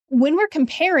when we're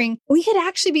comparing, we could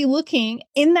actually be looking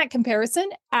in that comparison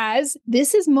as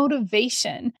this is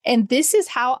motivation. And this is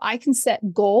how I can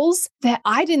set goals that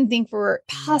I didn't think were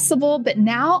possible. But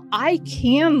now I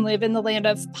can live in the land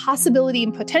of possibility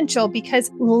and potential because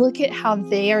look at how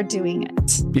they are doing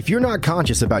it. If you're not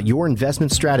conscious about your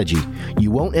investment strategy,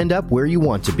 you won't end up where you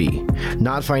want to be,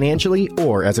 not financially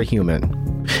or as a human.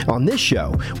 On this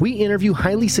show, we interview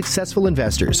highly successful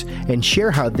investors and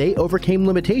share how they overcame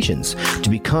limitations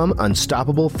to become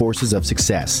unstoppable forces of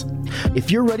success. If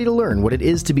you're ready to learn what it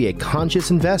is to be a conscious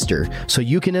investor so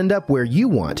you can end up where you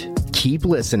want, keep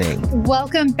listening.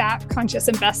 Welcome back, Conscious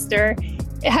Investor.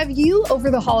 Have you,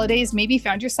 over the holidays, maybe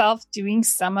found yourself doing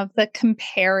some of the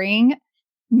comparing?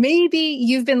 Maybe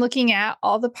you've been looking at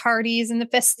all the parties and the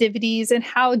festivities and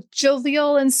how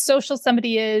jovial and social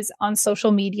somebody is on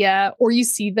social media, or you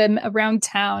see them around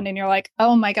town and you're like,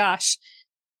 oh my gosh,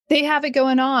 they have it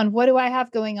going on. What do I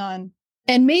have going on?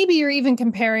 And maybe you're even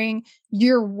comparing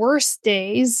your worst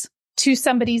days to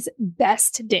somebody's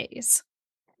best days.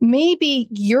 Maybe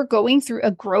you're going through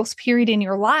a growth period in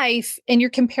your life and you're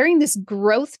comparing this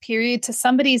growth period to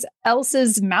somebody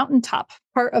else's mountaintop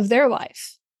part of their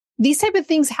life. These type of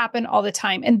things happen all the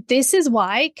time. And this is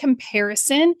why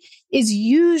comparison is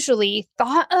usually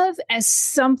thought of as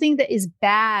something that is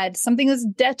bad, something that's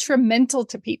detrimental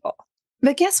to people.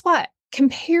 But guess what?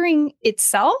 Comparing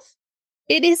itself,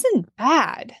 it isn't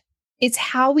bad. It's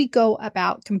how we go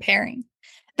about comparing.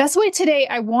 That's why today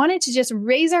I wanted to just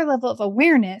raise our level of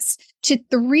awareness to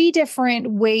 3 different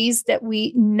ways that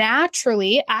we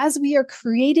naturally, as we are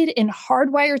created and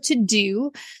hardwired to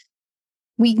do,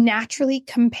 we naturally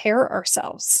compare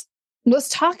ourselves. Let's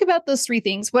talk about those 3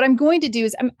 things. What I'm going to do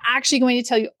is I'm actually going to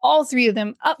tell you all 3 of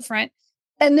them up front,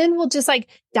 and then we'll just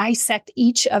dissect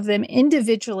each of them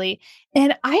individually.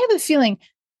 And I have a feeling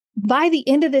by the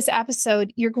end of this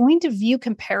episode, you're going to view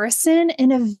comparison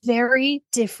in a very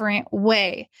different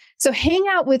way. So hang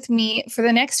out with me for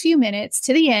the next few minutes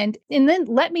to the end, and then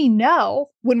let me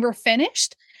know when we're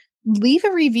finished. Leave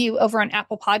a review over on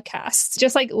Apple Podcasts.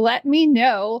 Just let me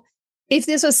know if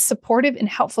this was supportive and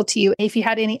helpful to you, if you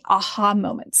had any aha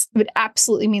moments. It would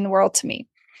absolutely mean the world to me.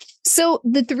 So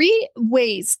the 3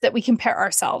 ways that we compare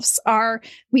ourselves are,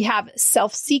 we have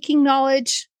self-seeking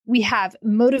knowledge, we have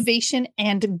motivation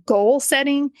and goal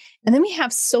setting, and then we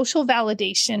have social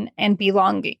validation and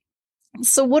belonging.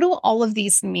 So what do all of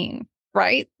these mean,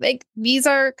 right? These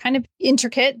are kind of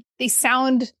intricate. They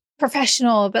sound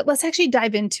professional, but let's actually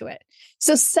dive into it.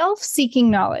 So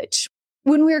self-seeking knowledge.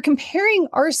 When we're comparing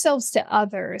ourselves to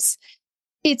others,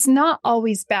 it's not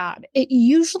always bad. It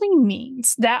usually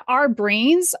means that our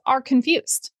brains are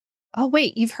confused. Oh,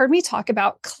 wait, you've heard me talk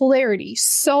about clarity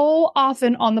so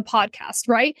often on the podcast,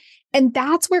 right? And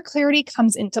that's where clarity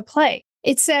comes into play.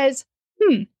 It says,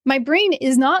 my brain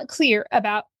is not clear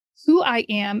about who I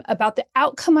am, about the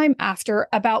outcome I'm after,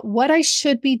 about what I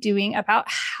should be doing, about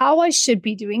how I should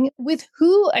be doing it, with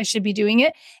who I should be doing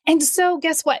it. And so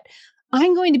guess what?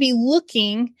 I'm going to be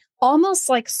looking almost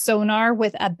like sonar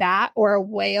with a bat or a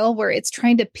whale, where it's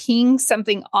trying to ping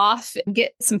something off and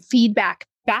get some feedback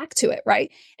back to it,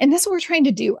 right? And that's what we're trying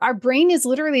to do. Our brain is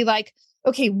literally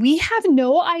okay, we have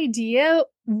no idea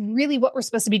really what we're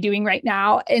supposed to be doing right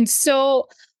now. And so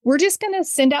we're just going to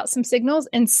send out some signals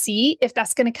and see if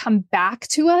that's going to come back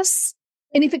to us.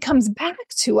 And if it comes back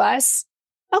to us,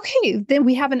 okay, then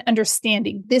we have an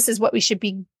understanding. This is what we should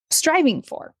be striving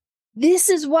for. This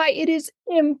is why it is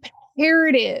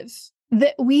imperative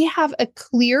that we have a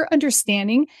clear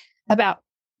understanding about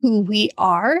who we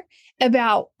are,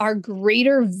 about our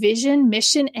greater vision,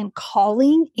 mission, and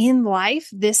calling in life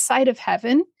this side of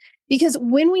heaven. Because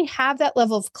when we have that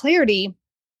level of clarity,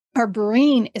 our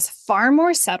brain is far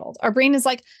more settled. Our brain is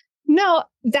no,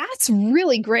 that's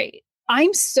really great.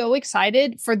 I'm so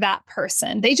excited for that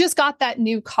person. They just got that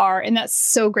new car and that's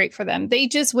so great for them. They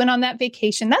just went on that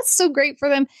vacation. That's so great for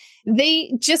them.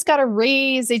 They just got a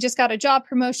raise. They just got a job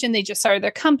promotion. They just started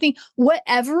their company.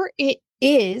 Whatever it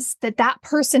is that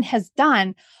person has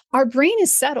done, our brain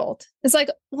is settled. It's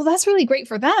well, that's really great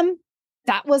for them.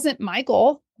 That wasn't my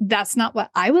goal. That's not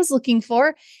what I was looking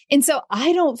for. And so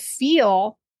I don't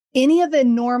feel any of the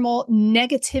normal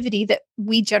negativity that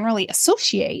we generally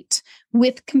associate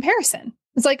with comparison.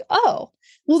 It's oh,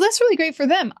 well, that's really great for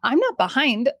them. I'm not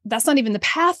behind. That's not even the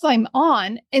path I'm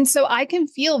on. And so I can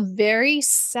feel very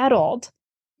settled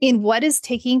in what is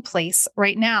taking place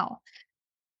right now.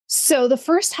 So the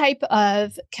first type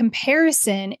of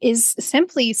comparison is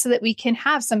simply so that we can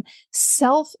have some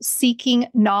self-seeking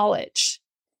knowledge.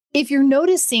 If you're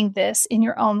noticing this in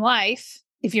your own life,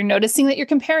 if you're noticing that you're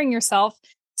comparing yourself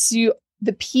to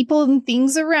the people and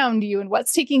things around you and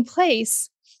what's taking place,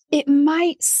 It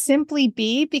might simply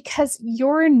be because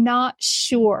you're not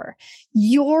sure.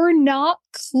 You're not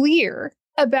clear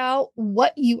about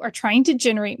what you are trying to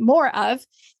generate more of.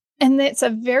 And it's a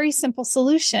very simple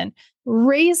solution.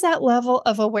 Raise that level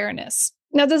of awareness.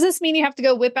 Now, does this mean you have to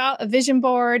go whip out a vision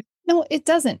board? No, it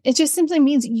doesn't. It just simply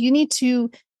means you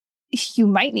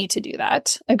might need to do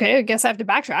that. Okay, I guess I have to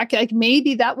backtrack. Like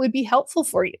maybe that would be helpful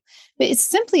for you. But it's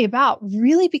simply about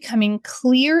really becoming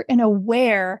clear and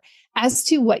aware as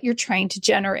to what you're trying to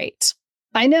generate.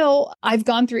 I know I've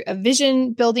gone through a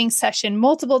vision building session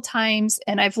multiple times,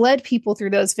 and I've led people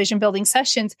through those vision building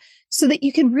sessions so that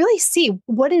you can really see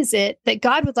what is it that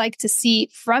God would like to see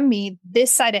from me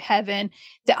this side of heaven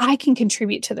that I can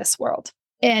contribute to this world.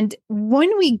 And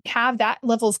when we have that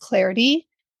level of clarity,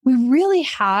 we really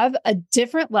have a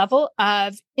different level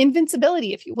of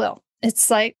invincibility, if you will.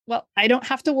 It's like, well, I don't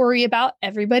have to worry about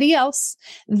everybody else.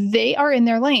 They are in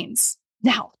their lanes.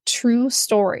 Now, true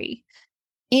story.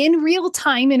 In real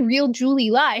time, in real Julie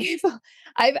life,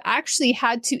 I've actually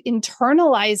had to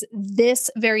internalize this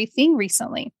very thing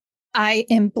recently. I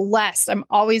am blessed. I'm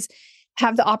always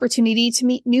have the opportunity to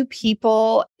meet new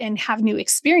people and have new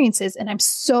experiences. And I'm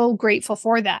so grateful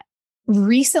for that.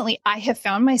 Recently, I have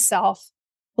found myself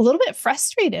a little bit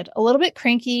frustrated, a little bit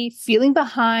cranky, feeling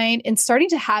behind, and starting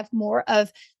to have more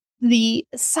of the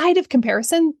side of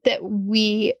comparison that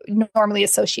we normally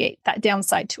associate, that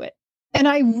downside to it. And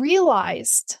I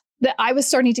realized that I was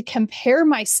starting to compare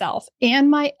myself and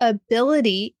my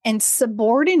ability and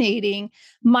subordinating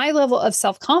my level of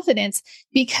self-confidence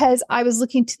because I was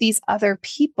looking to these other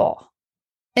people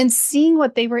and seeing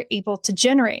what they were able to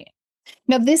generate.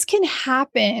 Now, this can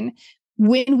happen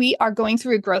when we are going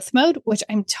through a growth mode, which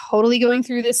I'm totally going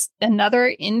through another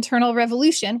internal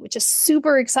revolution, which is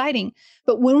super exciting.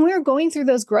 But when we're going through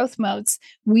those growth modes,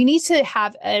 we need to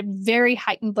have a very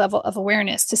heightened level of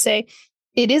awareness to say,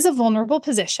 it is a vulnerable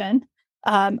position.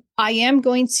 I am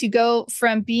going to go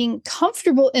from being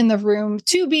comfortable in the room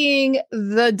to being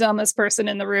the dumbest person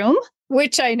in the room,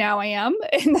 which I am.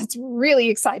 And that's really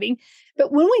exciting.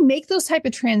 But when we make those type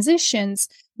of transitions,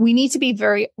 we need to be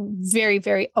very, very,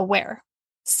 very aware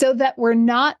so that we're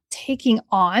not taking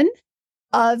on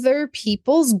other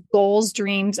people's goals,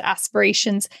 dreams,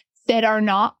 aspirations that are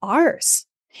not ours.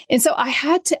 And so I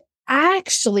had to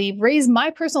actually raise my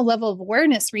personal level of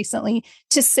awareness recently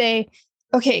to say,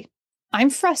 okay, I'm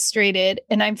frustrated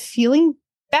and I'm feeling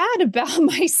bad about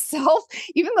myself,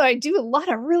 even though I do a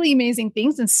lot of really amazing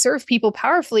things and serve people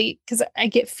powerfully because I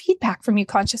get feedback from you,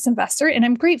 conscious investor, and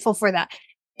I'm grateful for that.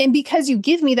 And because you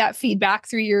give me that feedback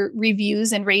through your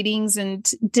reviews and ratings and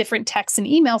different texts and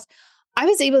emails, I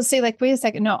was able to say, like, wait a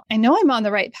second, no, I know I'm on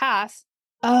the right path.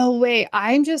 Oh, wait,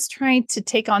 I'm just trying to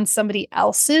take on somebody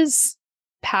else's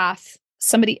path,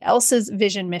 somebody else's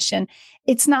vision mission.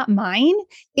 It's not mine.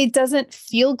 It doesn't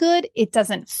feel good. It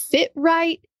doesn't fit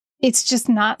right. It's just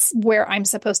not where I'm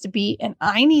supposed to be. And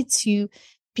I need to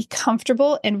be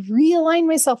comfortable and realign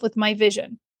myself with my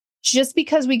vision. Just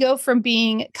because we go from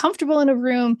being comfortable in a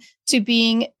room to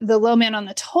being the low man on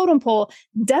the totem pole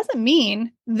doesn't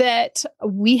mean that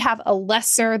we have a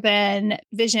lesser than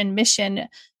vision, mission,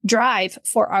 drive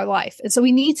for our life. And so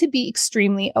we need to be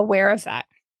extremely aware of that.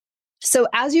 So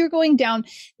as you're going down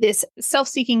this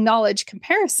self-seeking knowledge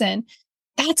comparison,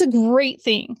 that's a great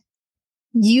thing.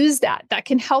 Use that. That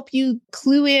can help you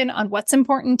clue in on what's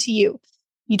important to you.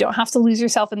 You don't have to lose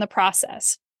yourself in the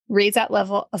process. Raise that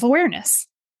level of awareness.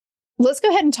 Let's go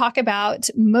ahead and talk about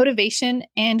motivation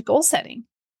and goal setting.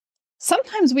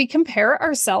 Sometimes we compare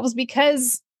ourselves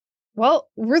because, well,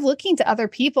 we're looking to other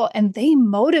people and they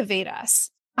motivate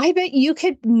us. I bet you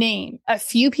could name a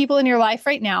few people in your life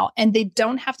right now, and they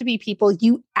don't have to be people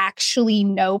you actually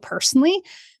know personally,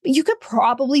 but you could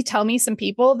probably tell me some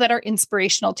people that are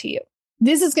inspirational to you.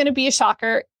 This is going to be a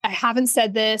shocker. I haven't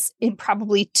said this in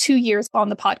probably 2 years on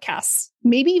the podcast,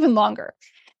 maybe even longer.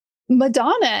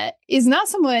 Madonna is not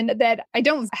someone that I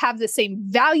don't have the same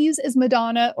values as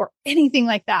Madonna or anything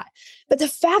like that. But the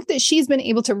fact that she's been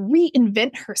able to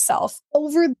reinvent herself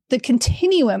over the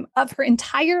continuum of her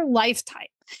entire lifetime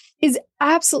is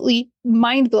absolutely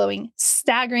mind-blowing,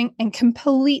 staggering, and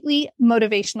completely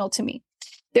motivational to me.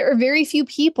 There are very few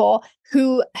people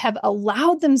who have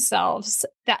allowed themselves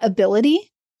that ability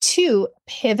to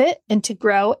pivot and to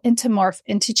grow and to morph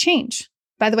and to change.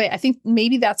 By the way, I think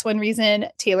maybe that's one reason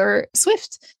Taylor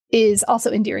Swift is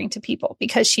also endearing to people,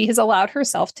 because she has allowed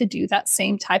herself to do that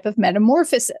same type of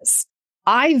metamorphosis.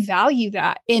 I value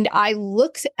that. And I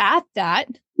looked at that.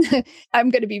 I'm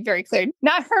going to be very clear,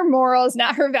 not her morals,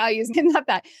 not her values, not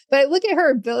that, but I look at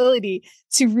her ability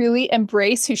to really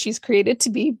embrace who she's created to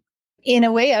be in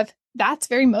a way of that's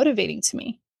very motivating to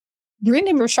me.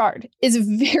 Brendan Burchard is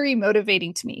very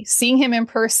motivating to me. Seeing him in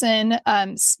person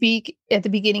speak at the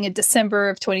beginning of December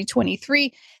of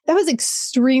 2023, that was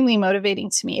extremely motivating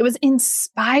to me. It was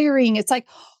inspiring. It's like,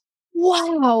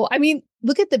 wow. I mean,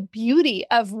 look at the beauty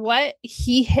of what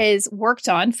he has worked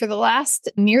on for the last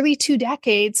nearly 2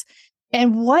 decades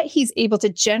and what he's able to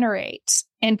generate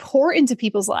and pour into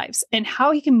people's lives and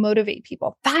how he can motivate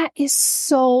people. That is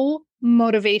so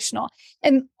motivational.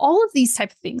 And all of these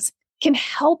type of things can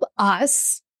help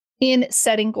us in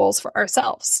setting goals for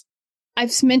ourselves.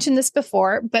 I've mentioned this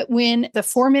before, but when the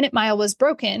 4-minute mile was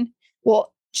broken,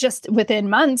 well, just within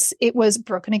months, it was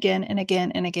broken again and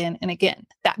again and again and again.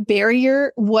 That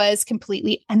barrier was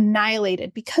completely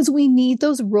annihilated because we need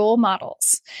those role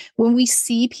models. When we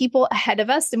see people ahead of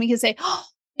us, then we can say, oh,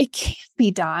 it can't be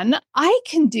done. I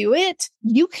can do it.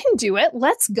 You can do it.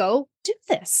 Let's go do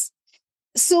this.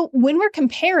 So when we're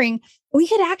comparing, we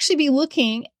could actually be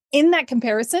looking in that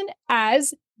comparison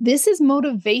as this is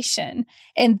motivation.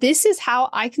 And this is how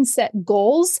I can set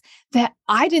goals that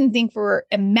I didn't think were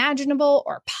imaginable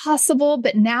or possible.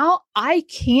 But now I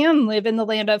can live in the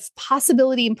land of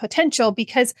possibility and potential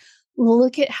because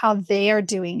look at how they are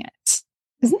doing it.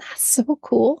 Isn't that so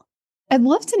cool? I'd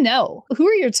love to know, who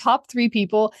are your top 3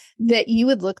 people that you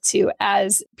would look to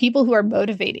as people who are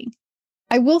motivating?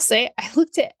 I will say I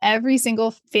looked at every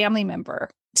single family member,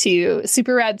 to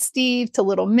Super Rad Steve, to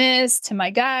Little Miss, to my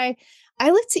guy.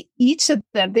 I look to each of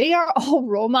them. They are all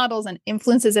role models and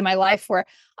influences in my life where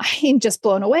I am just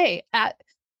blown away at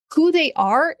who they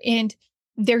are and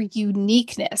their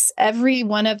uniqueness. Every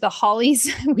one of the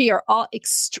Hollies, we are all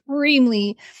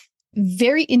extremely,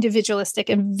 very individualistic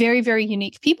and very, very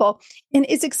unique people. And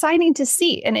it's exciting to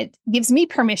see. And it gives me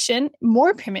permission,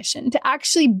 more permission to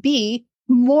actually be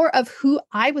more of who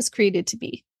I was created to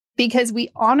be, because we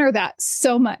honor that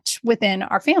so much within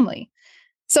our family.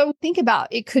 So think about,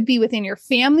 it could be within your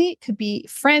family, it could be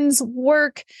friends,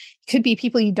 work, it could be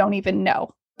people you don't even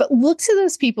know. But look to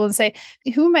those people and say,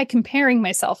 who am I comparing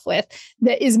myself with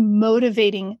that is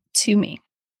motivating to me?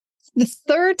 The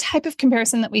third type of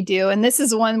comparison that we do, and this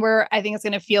is one where I think it's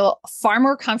going to feel far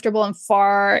more comfortable and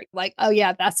far like, oh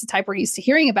yeah, that's the type we're used to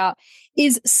hearing about,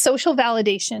 is social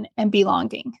validation and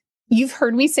belonging. You've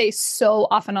heard me say so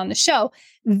often on the show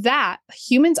that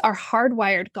humans are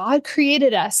hardwired. God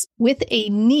created us with a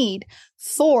need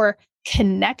for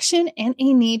connection and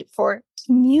a need for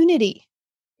community.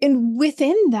 And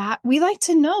within that, we like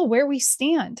to know where we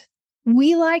stand.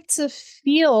 We like to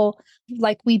feel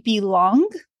like we belong.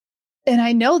 And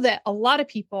I know that a lot of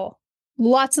people,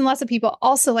 lots and lots of people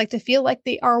also like to feel like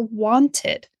they are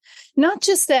wanted. Not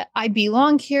just that I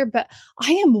belong here, but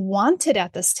I am wanted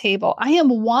at this table. I am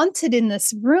wanted in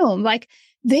this room. Like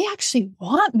they actually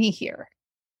want me here.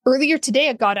 Earlier today,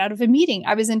 I got out of a meeting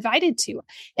I was invited to,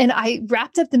 and I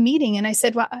wrapped up the meeting and I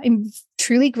said, well, I'm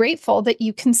truly grateful that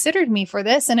you considered me for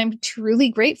this. And I'm truly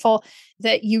grateful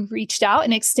that you reached out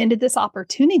and extended this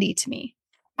opportunity to me.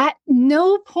 At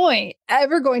no point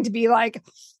ever going to be like,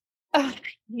 oh,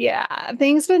 yeah,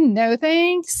 thanks, but no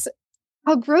thanks.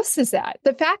 How gross is that?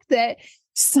 The fact that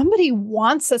somebody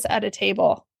wants us at a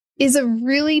table is a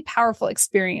really powerful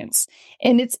experience.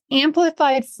 And it's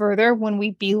amplified further when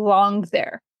we belong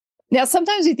there. Now,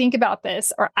 sometimes we think about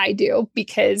this, or I do,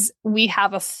 because we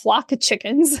have a flock of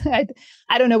chickens.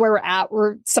 I don't know where we're at.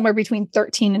 We're somewhere between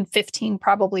 13 and 15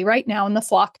 probably right now in the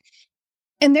flock.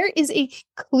 And there is a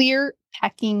clear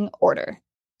pecking order.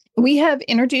 We have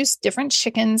introduced different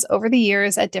chickens over the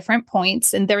years at different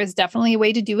points, and there is definitely a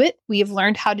way to do it. We have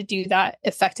learned how to do that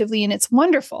effectively, and it's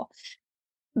wonderful.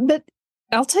 But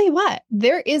I'll tell you what,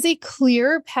 there is a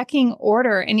clear pecking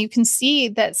order, and you can see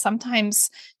that sometimes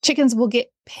chickens will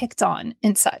get picked on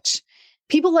and such.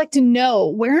 People like to know,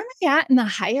 where am I at in the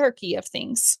hierarchy of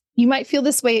things? You might feel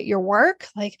this way at your work,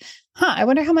 like, I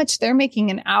wonder how much they're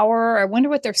making an hour. I wonder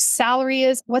what their salary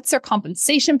is. What's their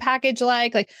compensation package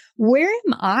like? Like, where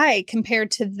am I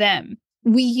compared to them?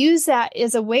 We use that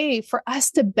as a way for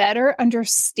us to better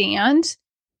understand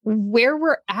where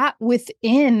we're at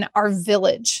within our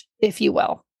village, if you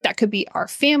will. That could be our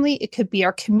family. It could be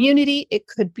our community. It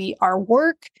could be our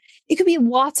work. It could be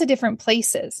lots of different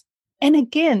places. And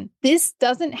again, this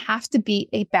doesn't have to be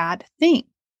a bad thing.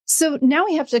 So now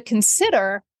we have to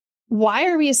consider, why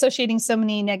are we associating so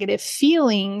many negative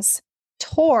feelings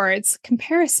towards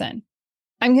comparison?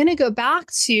 I'm going to go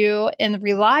back to and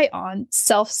rely on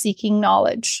self-seeking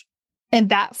knowledge and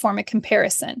that form of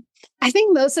comparison. I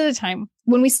think most of the time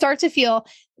when we start to feel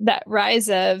that rise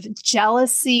of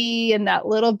jealousy and that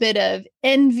little bit of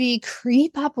envy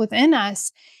creep up within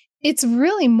us, it's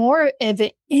really more of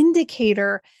an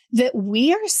indicator that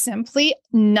we are simply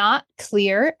not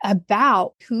clear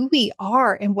about who we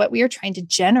are and what we are trying to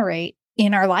generate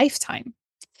in our lifetime.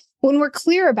 When we're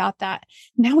clear about that,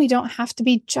 now we don't have to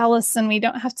be jealous and we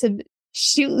don't have to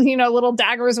shoot, little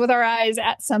daggers with our eyes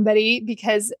at somebody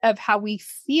because of how we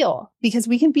feel, because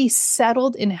we can be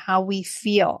settled in how we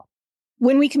feel.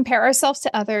 When we compare ourselves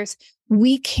to others,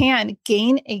 we can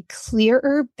gain a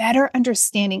clearer, better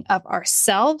understanding of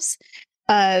ourselves,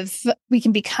 we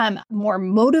can become more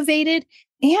motivated,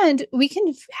 and we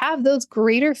can have those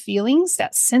greater feelings,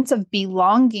 that sense of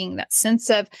belonging, that sense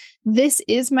of this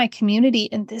is my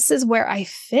community and this is where I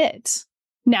fit.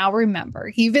 Now,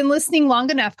 remember, you've been listening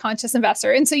long enough, Conscious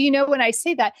Investor. And so, when I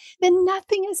say that, then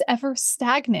nothing is ever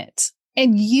stagnant.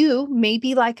 And you may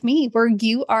be like me, where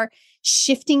you are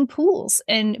shifting pools.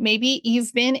 And maybe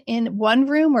you've been in one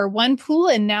room or one pool,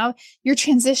 and now you're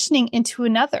transitioning into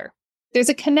another. There's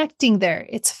a connecting there.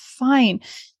 It's fine.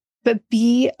 But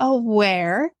be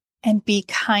aware and be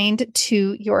kind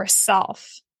to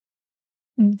yourself.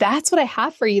 That's what I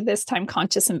have for you this time,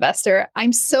 Conscious Investor.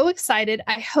 I'm so excited.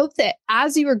 I hope that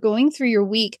as you are going through your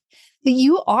week, that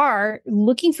you are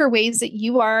looking for ways that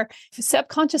you are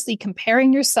subconsciously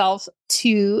comparing yourself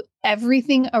to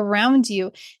everything around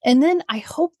you. And then I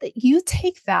hope that you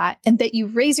take that and that you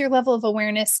raise your level of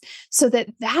awareness so that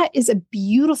that is a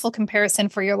beautiful comparison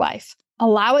for your life.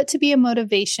 Allow it to be a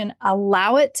motivation.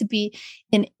 Allow it to be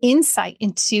an insight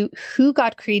into who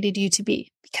God created you to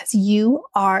be, because you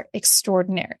are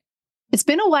extraordinary. It's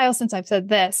been a while since I've said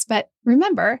this, but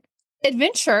remember,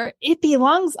 adventure, it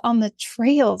belongs on the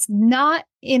trails, not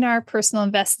in our personal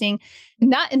investing,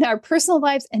 not in our personal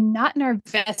lives, and not in our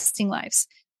investing lives.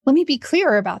 Let me be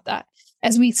clearer about that.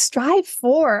 As we strive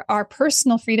for our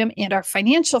personal freedom and our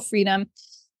financial freedom,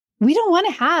 we don't want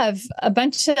to have a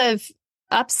bunch of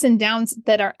ups and downs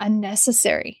that are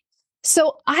unnecessary.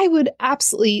 So I would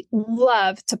absolutely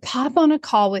love to pop on a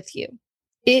call with you.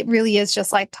 It really is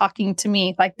just like talking to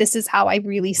me. Like, this is how I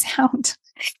really sound.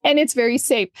 And it's very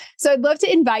safe. So I'd love to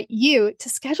invite you to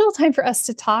schedule a time for us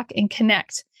to talk and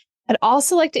connect. I'd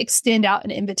also like to extend out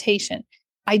an invitation.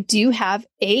 I do have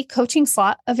a coaching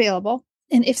slot available.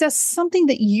 And if that's something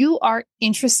that you are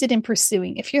interested in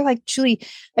pursuing, if you're like, Julie,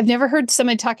 I've never heard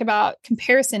somebody talk about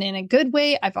comparison in a good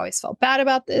way. I've always felt bad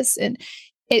about this, and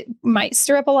it might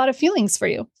stir up a lot of feelings for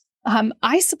you.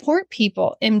 I support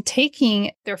people in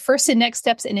taking their first and next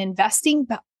steps in investing,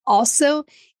 but also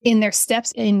in their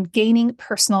steps in gaining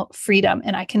personal freedom.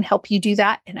 And I can help you do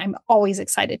that. And I'm always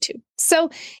excited to. So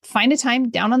find a time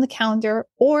down on the calendar,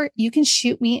 or you can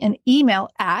shoot me an email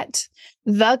at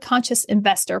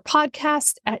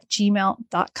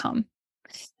theconsciousinvestorpodcast@gmail.com.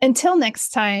 Until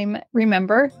next time,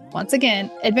 remember, once again,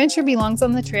 adventure belongs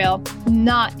on the trail,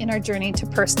 not in our journey to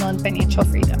personal and financial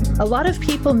freedom. A lot of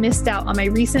people missed out on my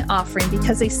recent offering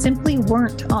because they simply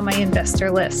weren't on my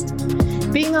investor list.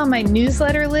 Being on my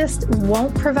newsletter list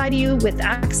won't provide you with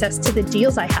access to the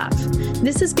deals I have.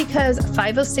 This is because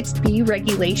 506B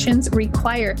regulations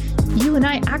require you and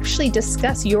I actually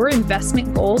discuss your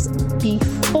investment goals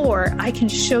before I can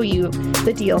show you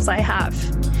the deals I have.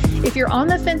 If you're on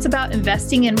the fence about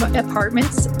investing in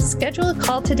apartments, schedule a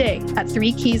call today at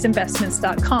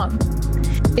 3keysinvestments.com.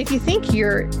 If you think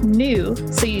you're new,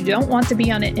 so you don't want to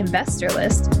be on an investor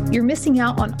list, you're missing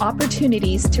out on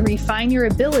opportunities to refine your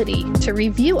ability to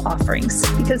review offerings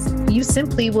because you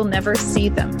simply will never see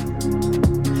them.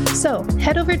 So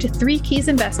head over to 3Keys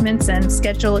Investments and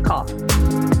schedule a call.